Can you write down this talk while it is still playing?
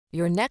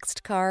Your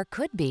next car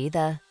could be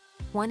the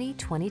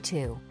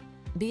 2022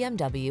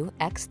 BMW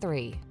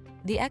X3.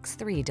 The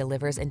X3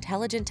 delivers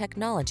intelligent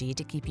technology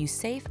to keep you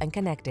safe and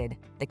connected,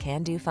 the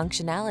can-do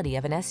functionality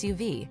of an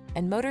SUV,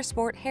 and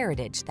motorsport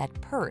heritage that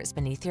purrs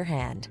beneath your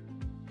hand.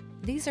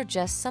 These are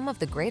just some of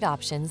the great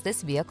options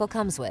this vehicle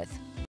comes with: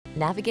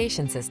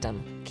 navigation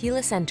system,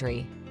 keyless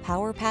entry,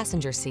 power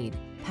passenger seat,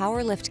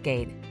 power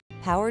liftgate,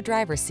 power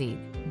driver seat,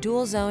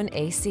 dual zone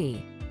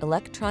AC,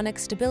 electronic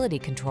stability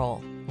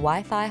control,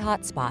 Wi-Fi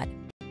hotspot,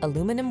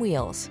 aluminum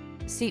wheels,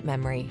 seat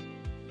memory.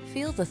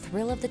 Feel the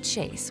thrill of the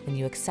chase when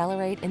you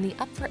accelerate in the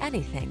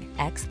up-for-anything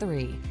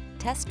X3.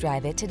 Test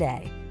drive it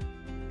today.